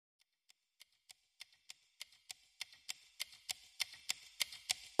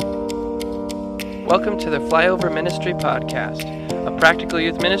Welcome to the Flyover Ministry Podcast, a practical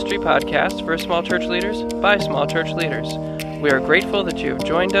youth ministry podcast for small church leaders by small church leaders. We are grateful that you have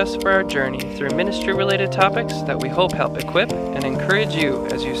joined us for our journey through ministry-related topics that we hope help equip and encourage you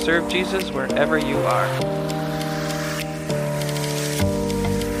as you serve Jesus wherever you are.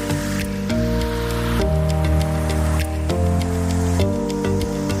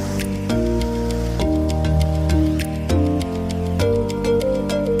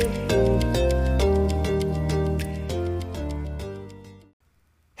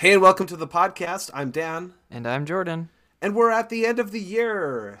 Hey, and welcome to the podcast. I'm Dan. And I'm Jordan. And we're at the end of the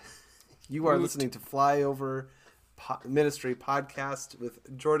year. You are listening to Flyover Ministry Podcast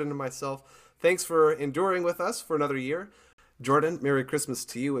with Jordan and myself. Thanks for enduring with us for another year. Jordan, Merry Christmas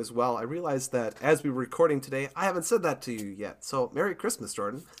to you as well. I realize that as we're recording today, I haven't said that to you yet. So, Merry Christmas,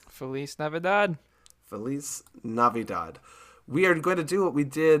 Jordan. Feliz Navidad. Feliz Navidad. We are going to do what we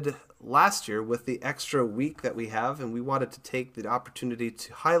did last year with the extra week that we have, and we wanted to take the opportunity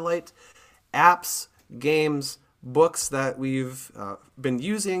to highlight apps, games, books that we've been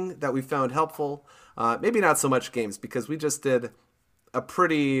using that we found helpful. Maybe not so much games, because we just did a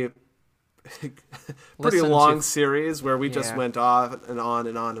pretty long series where we just went off and on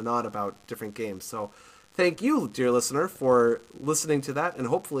and on and on about different games. So thank you, dear listener, for listening to that, and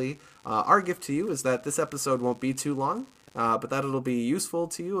hopefully our gift to you is that this episode won't be too long. But that it'll be useful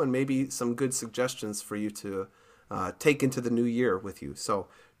to you and maybe some good suggestions for you to take into the new year with you. So,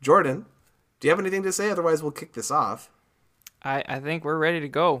 Jordan, do you have anything to say? Otherwise, we'll kick this off. I think we're ready to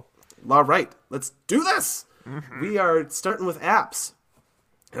go. All right, let's do this. Mm-hmm. We are starting with apps.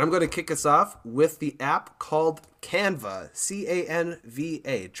 And I'm going to kick us off with the app called Canva,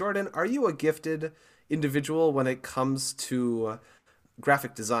 C-A-N-V-A. Jordan, are you a gifted individual when it comes to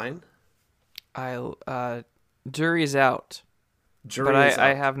graphic design? Jury's out.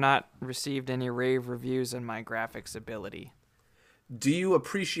 I have not received any rave reviews on my graphics ability. Do you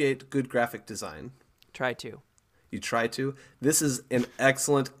appreciate good graphic design? Try to. You try to? This is an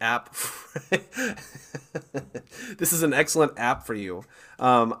excellent app. This is an excellent app for you.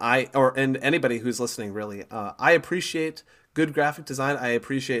 And anybody who's listening, really. I appreciate good graphic design. I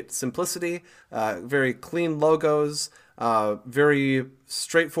appreciate simplicity, very clean logos, very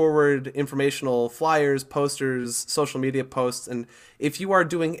straightforward informational flyers, posters, social media posts. And if you are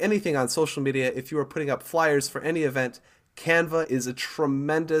doing anything on social media, if you are putting up flyers for any event, Canva is a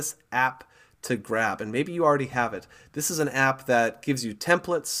tremendous app to grab. And maybe you already have it. This is an app that gives you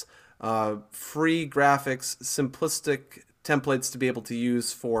templates, free graphics, simplistic templates to be able to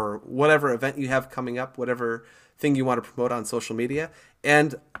use for whatever event you have coming up, whatever thing you want to promote on social media.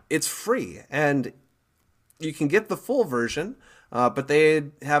 And it's free. And you can get the full version, but they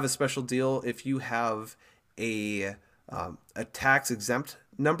have a special deal if you have a tax-exempt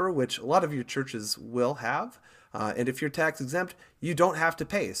number, which a lot of your churches will have. And if you're tax-exempt, you don't have to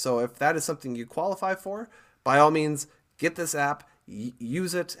pay. So if that is something you qualify for, by all means, get this app,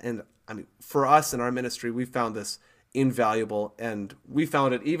 use it. And I mean, for us in our ministry, we found this invaluable, and we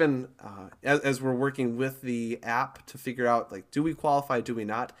found it even as we're working with the app to figure out, like, do we qualify, do we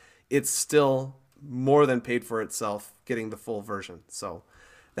not? It's still more than paid for itself getting the full version. So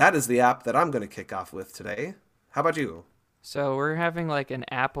that is the app that I'm going to kick off with today. How about you? So we're having like an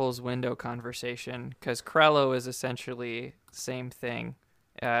Apple's window conversation, because Crello is essentially the same thing.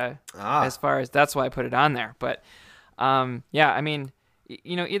 As far as, that's why I put it on there. But I mean,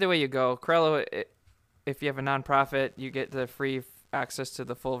 either way you go, Crello, if you have a nonprofit, you get the free access to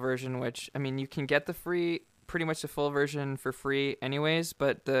the full version, which, I mean, you can get pretty much the full version for free anyways,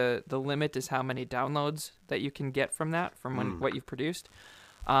 but the limit is how many downloads that you can get from that, from what you've produced.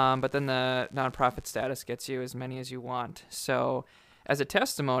 But then the nonprofit status gets you as many as you want. So as a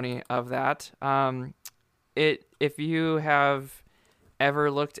testimony of that, if you have ever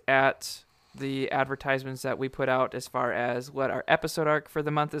looked at the advertisements that we put out as far as what our episode arc for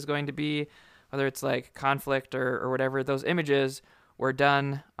the month is going to be, whether it's like conflict or whatever, those images were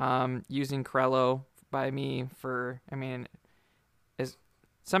done using Crello by me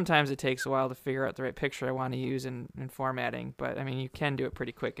sometimes it takes a while to figure out the right picture I want to use in formatting, but I mean, you can do it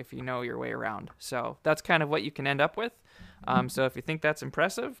pretty quick if you know your way around. So that's kind of what you can end up with. So if you think that's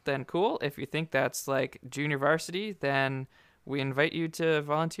impressive, then cool. If you think that's like junior varsity, then we invite you to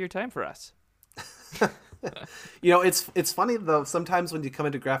volunteer time for us. It's funny though, sometimes when you come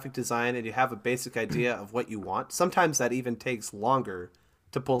into graphic design and you have a basic idea of what you want, sometimes that even takes longer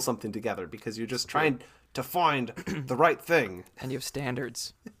to pull something together, because you're just trying to find the right thing. And you have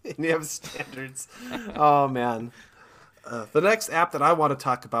standards. Oh, man. The next app that I want to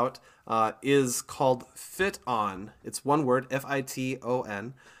talk about is called FitOn. It's one word,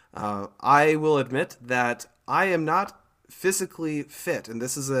 F-I-T-O-N. I will admit that I am not physically fit, and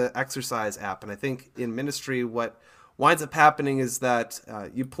this is an exercise app. And I think in ministry, what winds up happening is that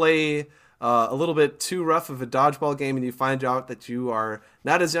you play a little bit too rough of a dodgeball game, and you find out that you are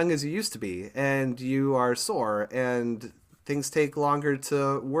not as young as you used to be, and you are sore, and things take longer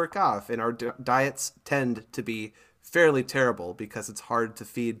to work off, and our diets tend to be fairly terrible because it's hard to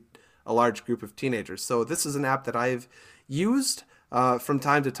feed a large group of teenagers. So this is an app that I've used from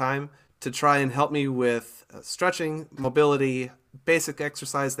time to time to try and help me with stretching, mobility, basic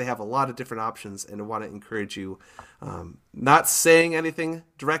exercise. They have a lot of different options, and I want to encourage you. Not saying anything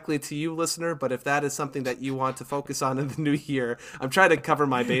directly to you, listener, but if that is something that you want to focus on in the new year, I'm trying to cover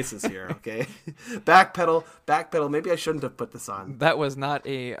my bases here, okay? Backpedal. Maybe I shouldn't have put this on. That was not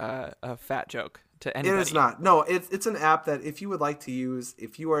a fat joke to anybody. It is not. No, it's an app that if you would like to use,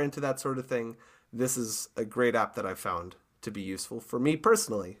 if you are into that sort of thing, this is a great app that I've found to be useful for me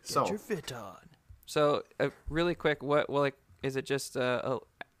personally. Get your fit on. So, really quick, what is it just a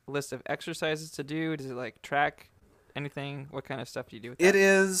list of exercises to do? Does it like track anything? What kind of stuff do you do with that? It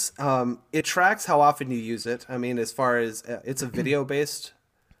is. It tracks how often you use it. I mean, as far as it's a video-based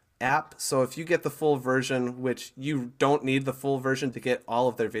app, so if you get the full version, which you don't need the full version to get all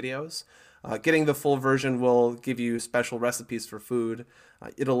of their videos, getting the full version will give you special recipes for food.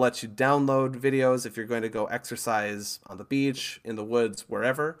 It'll let you download videos if you're going to go exercise on the beach, in the woods,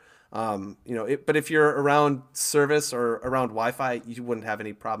 wherever. But if you're around service or around Wi-Fi, you wouldn't have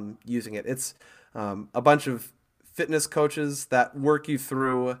any problem using it. It's a bunch of fitness coaches that work you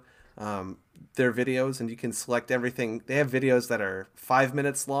through their videos, and you can select everything. They have videos that are 5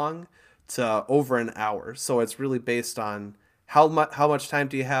 minutes long to over an hour. So it's really based on how much time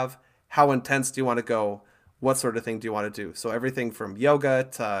do you have, how intense do you want to go, what sort of thing do you want to do. So everything from yoga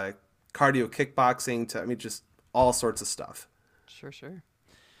to cardio kickboxing to, just all sorts of stuff. Sure.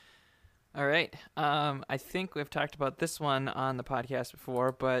 All right. I think we've talked about this one on the podcast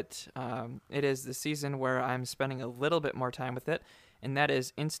before, but it is the season where I'm spending a little bit more time with it, and that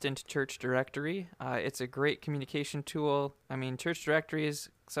is Instant Church Directory. It's a great communication tool. I mean, church directories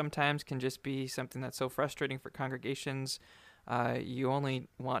sometimes can just be something that's so frustrating for congregations. You only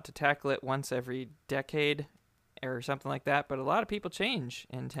want to tackle it once every decade or something like that, but a lot of people change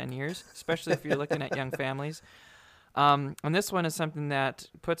in 10 years, especially if you're looking at young families. And this one is something that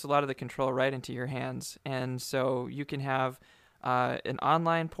puts a lot of the control right into your hands. And so you can have an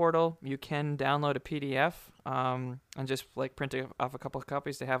online portal. You can download a PDF and just like print off a couple of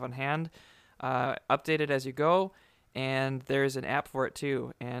copies to have on hand, update it as you go. And there's an app for it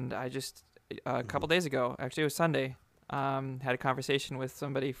too. And I just, a couple days ago, actually it was Sunday, had a conversation with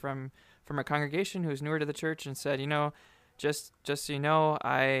somebody from a congregation who's newer to the church and said, just so you know,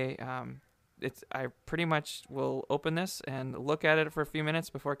 I pretty much will open this and look at it for a few minutes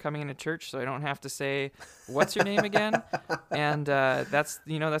before coming into church, so I don't have to say, "What's your name again?" And that's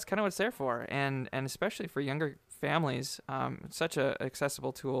kind of what it's there for, and especially for younger families, it's such a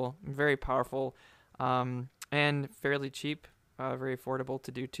accessible tool, very powerful, and fairly cheap, very affordable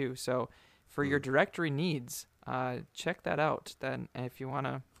to do too. So for your directory needs, check that out. Then if you want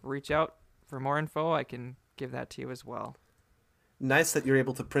to reach out for more info, I can give that to you as well. Nice that you're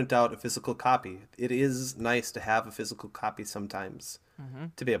able to print out a physical copy. It is nice to have a physical copy sometimes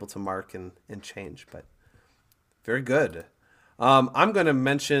to be able to mark and change, but very good. I'm going to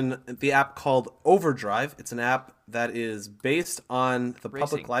mention the app called Overdrive. It's an app that is based on the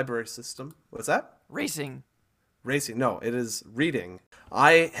public library system. What's that? Racing. No, it is reading.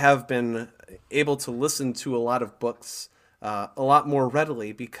 I have been able to listen to a lot of books a lot more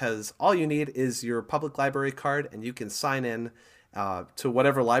readily because all you need is your public library card, and you can sign in to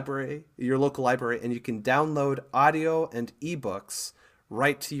whatever library, your local library, and you can download audio and ebooks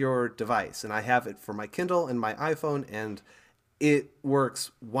right to your device. And I have it for my Kindle and my iPhone, and it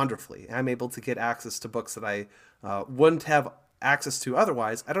works wonderfully. I'm able to get access to books that I wouldn't have access to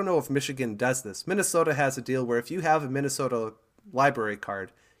otherwise. I don't know if Michigan does this. Minnesota has a deal where if you have a Minnesota library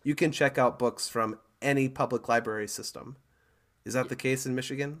card, you can check out books from any public library system. Is that the case in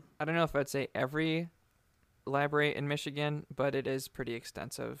Michigan? I don't know if I'd say every library in Michigan, but it is pretty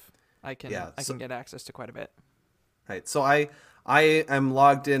extensive. I can get access to quite a bit. Right. So I am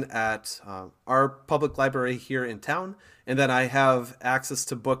logged in at our public library here in town, and then I have access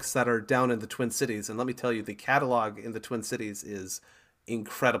to books that are down in the Twin Cities. And let me tell you, the catalog in the Twin Cities is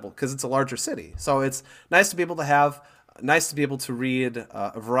incredible because it's a larger city. So it's nice to be able to read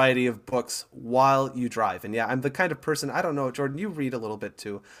a variety of books while you drive. And yeah, I'm the kind of person, I don't know, Jordan, you read a little bit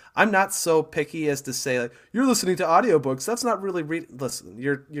too. I'm not so picky as to say, like, you're listening to audiobooks. That's not really Listen,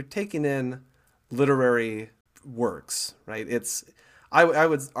 you're taking in literary works, right? I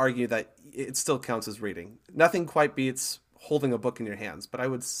would argue that it still counts as reading. Nothing quite beats holding a book in your hands, but I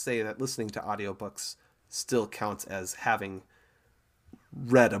would say that listening to audiobooks still counts as having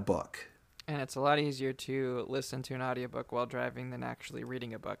read a book. And it's a lot easier to listen to an audiobook while driving than actually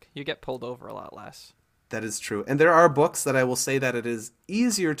reading a book. You get pulled over a lot less. That is true. And there are books that I will say that it is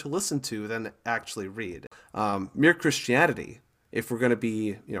easier to listen to than actually read. Mere Christianity, if we're going to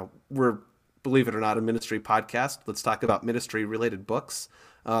be, we're, believe it or not, a ministry podcast. Let's talk about ministry-related books.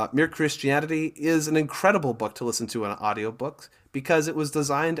 Mere Christianity is an incredible book to listen to on an audiobook because it was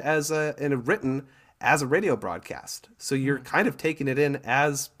designed and written as a radio broadcast. So you're kind of taking it in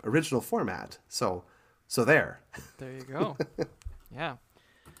as original format. So there. There you go. Yeah.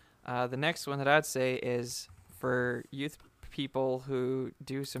 The next one that I'd say is for youth people who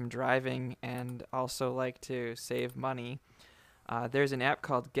do some driving and also like to save money. There's an app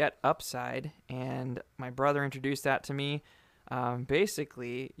called Get Upside, and my brother introduced that to me.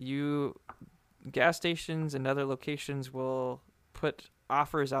 Basically, gas stations and other locations will put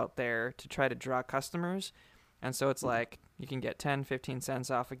offers out there to try to draw customers. And so it's like you can get 10, 15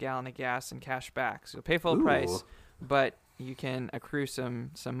 cents off a gallon of gas and cash back. So you'll pay full price, but you can accrue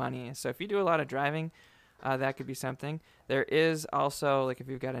some money. So if you do a lot of driving, that could be something. There is also, like if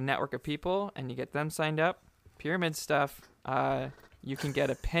you've got a network of people and you get them signed up, pyramid stuff, you can get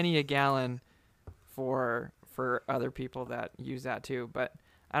a penny a gallon for other people that use that too. But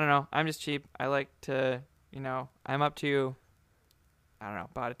I don't know. I'm just cheap. I like to, I'm up to,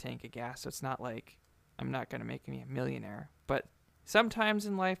 bought a tank of gas. So it's not like I'm not going to make me a millionaire. But sometimes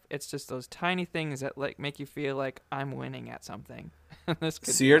in life, it's just those tiny things that make you feel like I'm winning at something.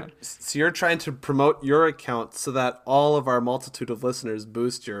 So you're trying to promote your account so that all of our multitude of listeners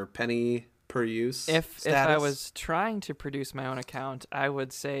boost your penny per use If I was trying to produce my own account, I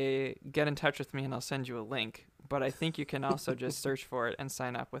would say get in touch with me and I'll send you a link. But I think you can also just search for it and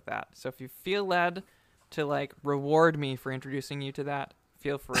sign up with that. So if you feel led to reward me for introducing you to that,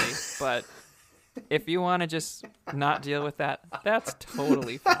 feel free. But if you want to just not deal with that, that's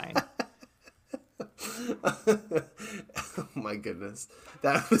totally fine. Oh my goodness.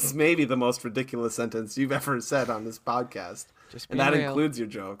 That was maybe the most ridiculous sentence you've ever said on this podcast. And that real. Includes your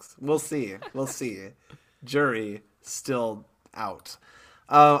jokes. We'll see. Jury still out.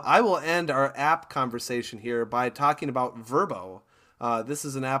 I will end our app conversation here by talking about Vrbo. This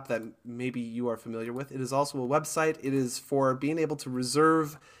is an app that maybe you are familiar with. It is also a website. It is for being able to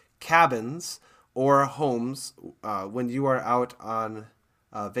reserve cabins or homes when you are out on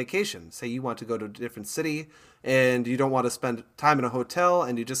vacation. Say you want to go to a different city and you don't want to spend time in a hotel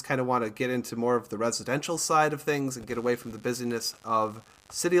and you just kind of want to get into more of the residential side of things and get away from the busyness of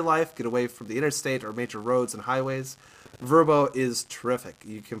city life, get away from the interstate or major roads and highways. Vrbo is terrific.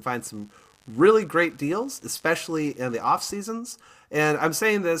 You can find some really great deals, especially in the off seasons. And I'm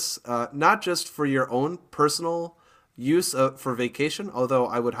saying this not just for your own personal use for vacation, although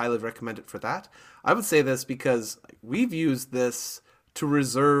I would highly recommend it for that. I would say this because we've used this to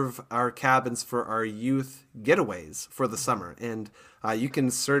reserve our cabins for our youth getaways for the summer. And you can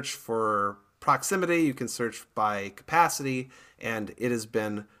search for proximity, you can search by capacity, and it has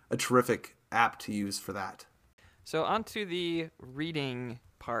been a terrific app to use for that. So on to the reading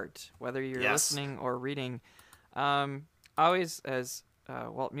part, whether you're listening or reading. Always, as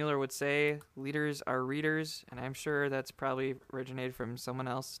Walt Mueller would say, leaders are readers, and I'm sure that's probably originated from someone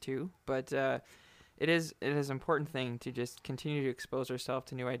else too. But it is an important thing to just continue to expose yourself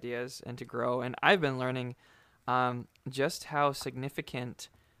to new ideas and to grow. And I've been learning just how significant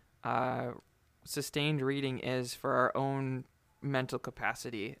sustained reading is for our own mental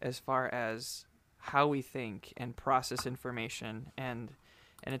capacity as far as how we think and process information. And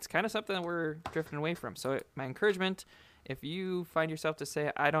it's kind of something that we're drifting away from. So my encouragement, if you find yourself to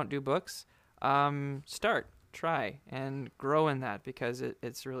say, I don't do books, try, and grow in that because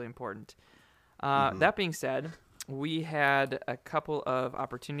it's really important. That being said, we had a couple of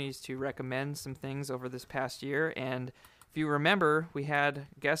opportunities to recommend some things over this past year. And if you remember, we had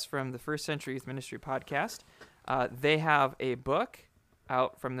guests from the First Century Youth Ministry podcast. They have a book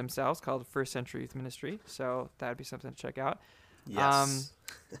out from themselves called First Century Youth Ministry. So that would be something to check out. Yes.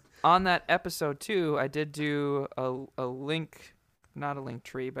 On that episode too, I did do a link, not a link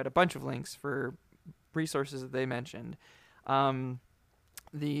tree, but a bunch of links for resources that they mentioned. There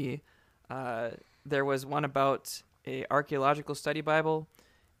was one about a archaeological study Bible,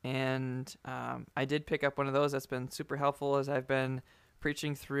 and I did pick up one of those. That's been super helpful as I've been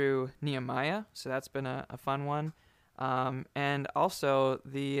preaching through Nehemiah, so that's been a fun one. And also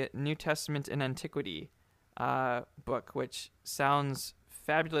the New Testament in Antiquity book, which sounds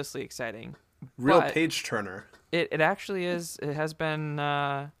fabulously exciting. Real page turner. It actually is. It has been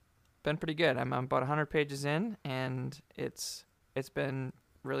pretty good. I'm about 100 pages in, and it's been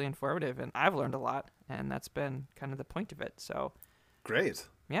really informative, and I've learned a lot, and that's been kind of the point of it. So great.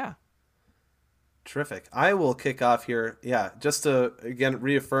 Yeah. Terrific. I will kick off here. Yeah, just to again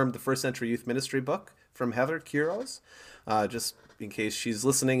reaffirm the First Century Youth Ministry book from Heather Quiros. Just in case she's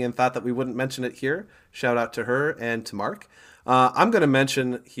listening and thought that we wouldn't mention it here, shout out to her and to Mark. I'm going to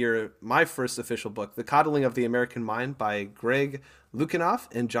mention here my first official book, The Coddling of the American Mind by Greg Lukianoff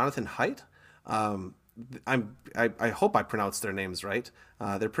and Jonathan Haidt. I hope I pronounced their names right.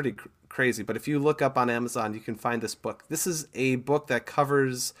 They're pretty crazy, but if you look up on Amazon, you can find this book. This is a book that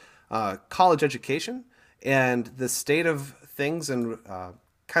covers college education and the state of things, and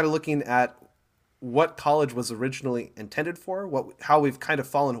kind of looking at what college was originally intended for, how we've kind of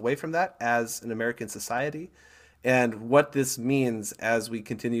fallen away from that as an American society, and what this means as we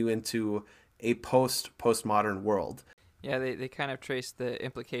continue into a postmodern world. Yeah, they kind of trace the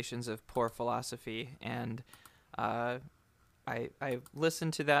implications of poor philosophy, and I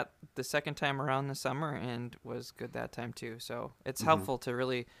listened to that the second time around this summer and was good that time too. So it's helpful to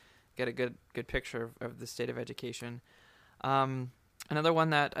really get a good picture of the state of education. Another one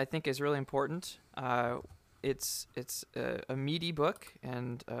that I think is really important. It's a meaty book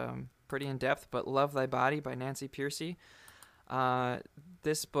and pretty in depth, but Love Thy Body by Nancy Pearcey.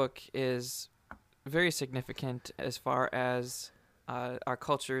 This book is very significant as far as our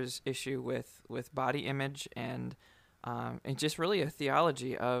culture's issue with body image and just really a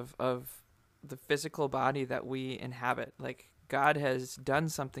theology of the physical body that we inhabit. Like, God has done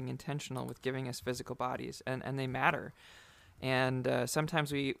something intentional with giving us physical bodies, and they matter. And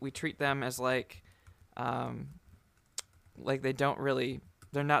sometimes we treat them as like they don't really,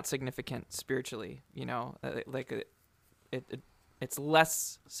 they're not significant spiritually, it's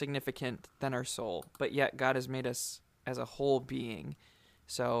less significant than our soul, but yet God has made us as a whole being.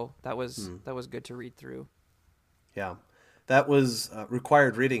 So that was good to read through. Yeah, that was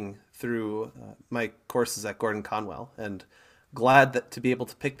required reading through my courses at Gordon Conwell, and glad to be able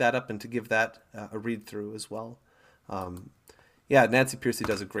to pick that up and to give that a read through as well. Nancy Pearcey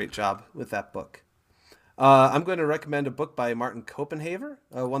does a great job with that book. I'm going to recommend a book by Martin Copenhaver,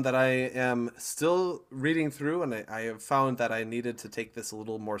 one that I am still reading through, and I have found that I needed to take this a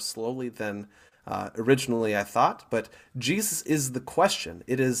little more slowly than originally I thought. But Jesus is the Question.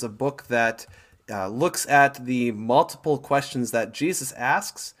 It is a book that looks at the multiple questions that Jesus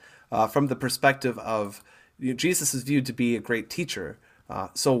asks from the perspective of Jesus is viewed to be a great teacher.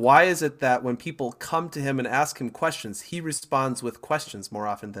 So why is it that when people come to him and ask him questions, he responds with questions more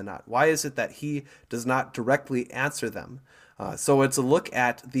often than not? Why is it that he does not directly answer them? So it's a look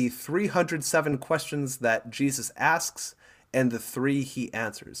at the 307 questions that Jesus asks and the 3 he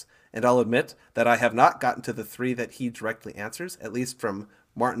answers. And I'll admit that I have not gotten to the 3 that he directly answers, at least from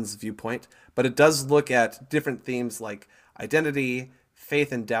Martin's viewpoint, but it does look at different themes like identity,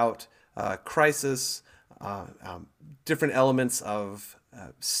 faith and doubt, crisis, different elements of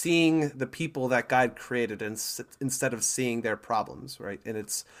seeing the people that God created instead of seeing their problems, right? And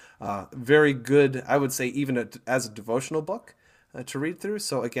it's very good, I would say, even as a devotional book to read through.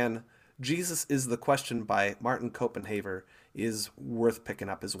 So again, Jesus is the Question by Martin Copenhaver is worth picking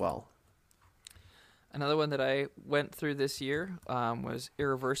up as well. Another one that I went through this year was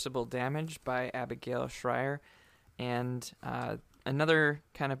Irreversible Damage by Abigail Shrier, and another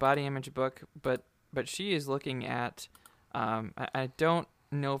kind of body image book, but she is looking at, I don't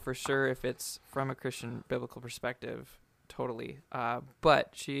know for sure if it's from a Christian biblical perspective totally, but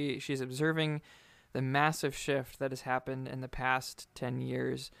she's observing the massive shift that has happened in the past 10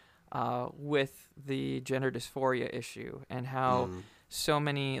 years with the gender dysphoria issue, and how so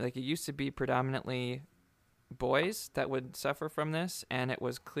many, like, it used to be predominantly boys that would suffer from this, and it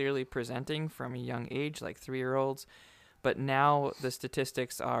was clearly presenting from a young age, like 3-year-olds. But now the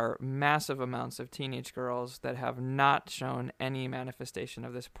statistics are massive amounts of teenage girls that have not shown any manifestation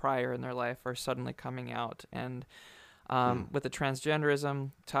of this prior in their life are suddenly coming out. And with the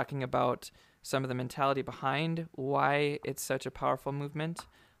transgenderism, talking about some of the mentality behind why it's such a powerful movement,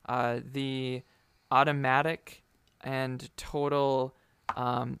 the automatic and total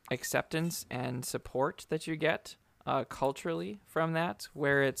acceptance and support that you get culturally from that,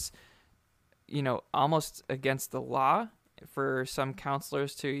 where it's almost against the law for some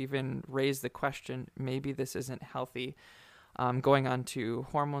counselors to even raise the question, maybe this isn't healthy, going on to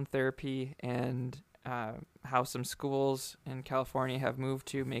hormone therapy, and how some schools in California have moved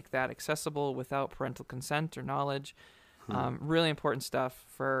to make that accessible without parental consent or knowledge. Really important stuff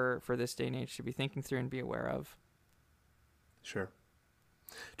for this day and age to be thinking through and be aware of. Sure.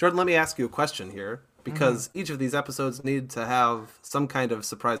 Jordan, let me ask you a question here, because each of these episodes need to have some kind of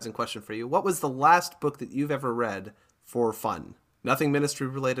surprising question for you. What was the last book that you've ever read for fun? Nothing ministry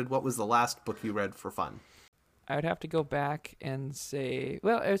related. What was the last book you read for fun? I would have to go back and say,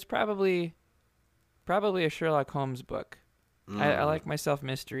 well, it was probably a Sherlock Holmes book. I like myself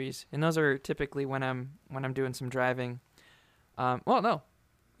mysteries, and those are typically when I'm doing some driving. Well, no,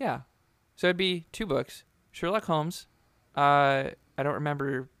 yeah. So it'd be two books: Sherlock Holmes. I don't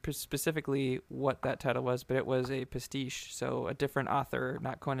remember specifically what that title was, but it was a pastiche, so a different author,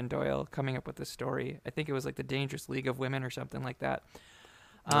 not Conan Doyle, coming up with the story. I think it was like The Dangerous League of Women or something like that.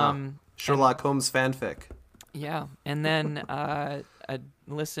 Sherlock Holmes fanfic. Yeah, and then I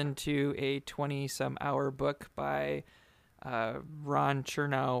listened to a 20-some-hour book by Ron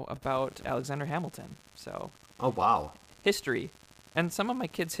Chernow about Alexander Hamilton. So, oh wow, history, and some of my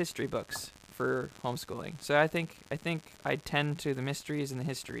kids' history books for homeschooling. So I think I tend to the mysteries and the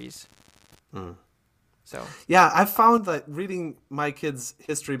histories. So yeah, I've found that reading my kids'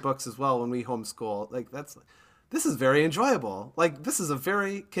 history books as well when we homeschool, like this is very enjoyable. Like this is a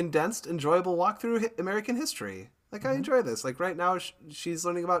very condensed, enjoyable walk through American history. Like I enjoy this. Like right now she's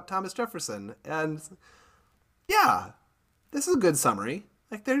learning about Thomas Jefferson, and yeah, this is a good summary.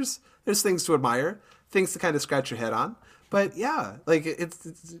 Like there's things to admire, things to kind of scratch your head on. But yeah, like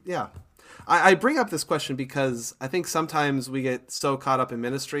it's yeah. I bring up this question because I think sometimes we get so caught up in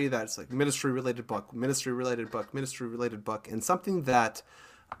ministry that it's like ministry related book, ministry related book, ministry related book, and something that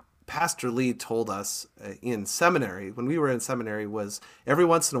Pastor Lee told us in seminary, when we were in seminary, was every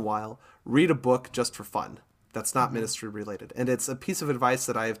once in a while read a book just for fun. That's not ministry related, and it's a piece of advice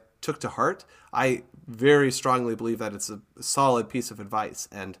that I took to heart. I very strongly believe that it's a solid piece of advice,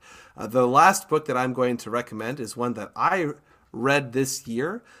 and the last book that I'm going to recommend is one that I read this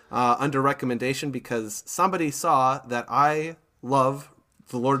year under recommendation because somebody saw that I love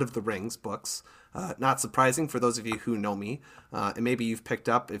the Lord of the Rings books. Not surprising for those of you who know me, and maybe you've picked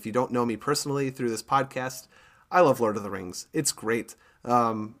up, if you don't know me personally through this podcast, I love Lord of the Rings. It's great.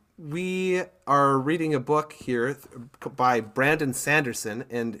 We are reading a book here by Brandon Sanderson,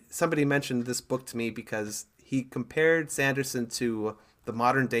 and somebody mentioned this book to me because he compared Sanderson to the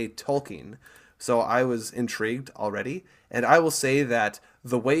modern day Tolkien. So I was intrigued already, and I will say that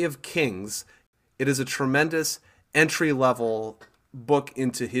The Way of Kings, it is a tremendous entry-level book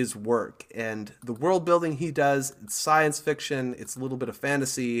into his work, and the world building he does, it's science fiction, it's a little bit of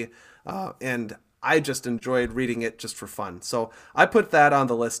fantasy, and I just enjoyed reading it just for fun. So I put that on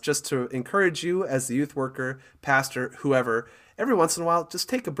the list just to encourage you as the youth worker, pastor, whoever, every once in a while, just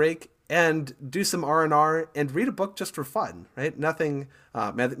take a break and do some R&R and read a book just for fun, right? Nothing,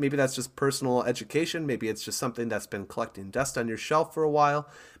 maybe that's just personal education. Maybe it's just something that's been collecting dust on your shelf for a while.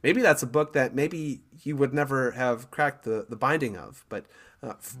 Maybe that's a book that maybe you would never have cracked the binding of. But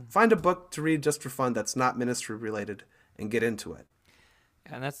find a book to read just for fun that's not ministry related and get into it.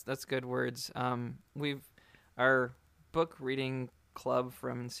 Yeah, and that's good words. Our book reading club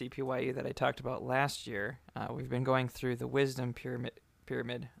from CPYU that I talked about last year, we've been going through the Wisdom Pyramid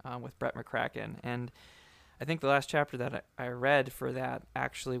with Brett McCracken, and I think the last chapter that I read for that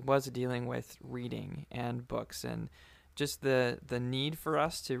actually was dealing with reading and books and just the need for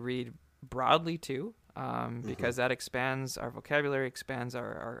us to read broadly too, because that expands our vocabulary, expands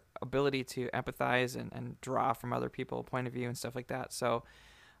our ability to empathize and draw from other people's point of view and stuff like that. So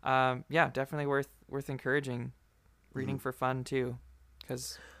yeah, definitely worth encouraging reading for fun too,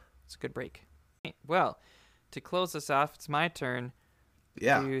 because it's a good break. Well, to close this off, it's my turn.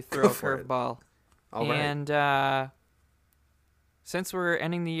 Yeah, to throw a curveball. And since we're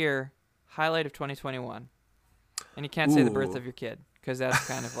ending the year, highlight of 2021. And you can't say the birth of your kid, because that's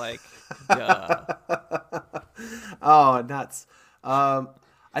kind of like, duh. Oh, nuts.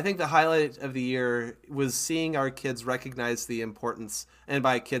 I think the highlight of the year was seeing our kids recognize the importance, and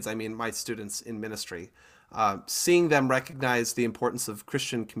by kids I mean my students in ministry, seeing them recognize the importance of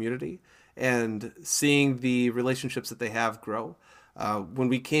Christian community and seeing the relationships that they have grow. When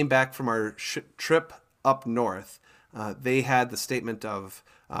we came back from our trip up north, they had the statement of,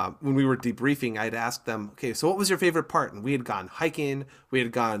 when we were debriefing, I'd asked them, okay, so what was your favorite part? And we had gone hiking, we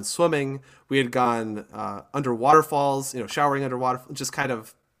had gone swimming, we had gone under waterfalls, showering under water, just kind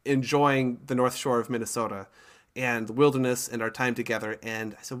of enjoying the North Shore of Minnesota and the wilderness and our time together.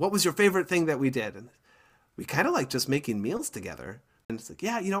 And I said, what was your favorite thing that we did? And we kind of like just making meals together. And it's like,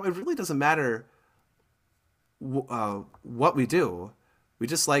 yeah, it really doesn't matter what we do, we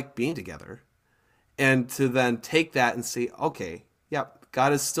just like being together. And to then take that and say, okay, yeah,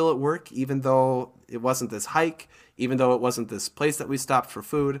 God is still at work, even though it wasn't this hike, even though it wasn't this place that we stopped for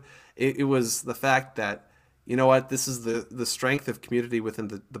food. It was the fact that you know what, this is the strength of community within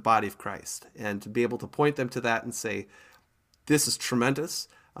the body of Christ. And to be able to point them to that and say, this is tremendous.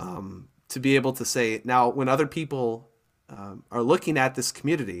 To be able to say, now, when other people are looking at this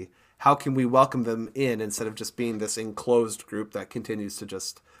community, how can we welcome them in instead of just being this enclosed group that continues to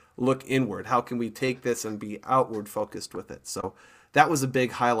just look inward? How can we take this and be outward focused with it? So that was a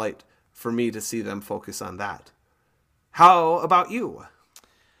big highlight for me to see them focus on that. How about you?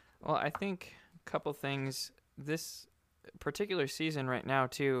 Well, I think a couple things. This particular season right now,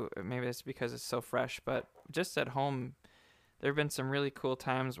 too, maybe it's because it's so fresh, but just at home, there have been some really cool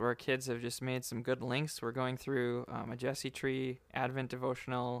times where kids have just made some good links. We're going through a Jesse Tree Advent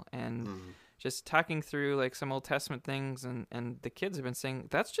devotional and just talking through like some Old Testament things, and the kids have been saying,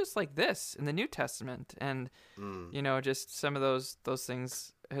 that's just like this in the New Testament. And, you know, just some of those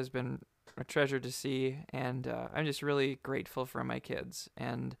things has been a treasure to see. And I'm just really grateful for my kids.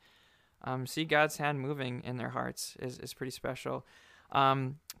 And see God's hand moving in their hearts is pretty special.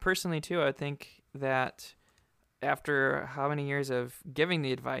 Personally, too, I think that after how many years of giving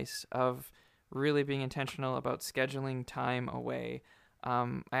the advice of really being intentional about scheduling time away,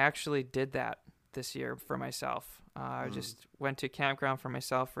 I actually did that this year for myself. I just went to campground for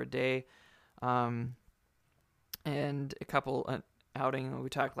myself for a day, and a couple outing. We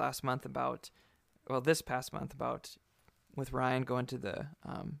talked this past month about with Ryan going to the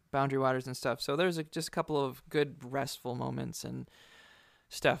Boundary Waters and stuff. So there's just a couple of good restful moments and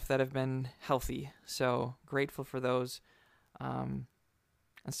stuff that have been healthy. So grateful for those and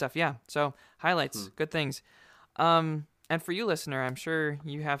stuff. Yeah. So highlights, good things. And for you, listener, I'm sure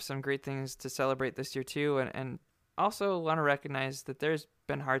you have some great things to celebrate this year too. And also want to recognize that there's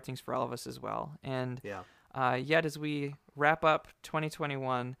been hard things for all of us as well. And yet as we wrap up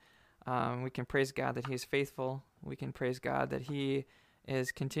 2021, we can praise God that he is faithful. We can praise God that he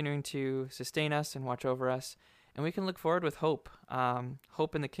is continuing to sustain us and watch over us. And we can look forward with hope,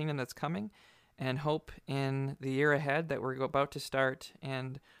 hope in the kingdom that's coming, and hope in the year ahead that we're about to start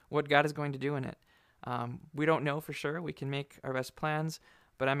and what God is going to do in it. We don't know for sure. We can make our best plans,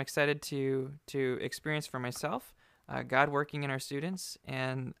 but I'm excited to experience for myself God working in our students,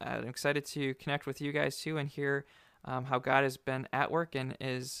 and I'm excited to connect with you guys too and hear how God has been at work and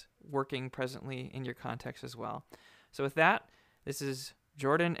is working presently in your context as well. So with that, this is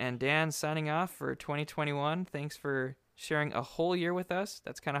Jordan and Dan signing off for 2021. Thanks for sharing a whole year with us.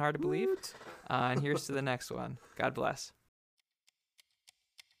 That's kind of hard to believe. And here's to the next one. God bless.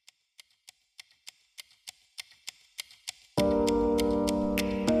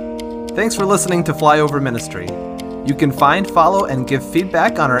 Thanks for listening to Flyover Ministry. You can find, follow, and give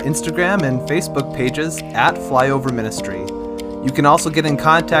feedback on our Instagram and Facebook pages at Flyover Ministry. You can also get in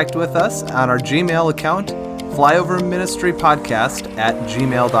contact with us on our Gmail account,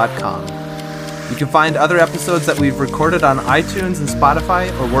 flyoverministrypodcast@gmail.com. You can find other episodes that we've recorded on iTunes and Spotify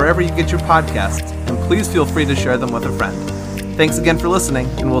or wherever you get your podcasts, and please feel free to share them with a friend. Thanks again for listening,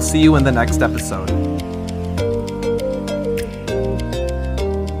 and we'll see you in the next episode.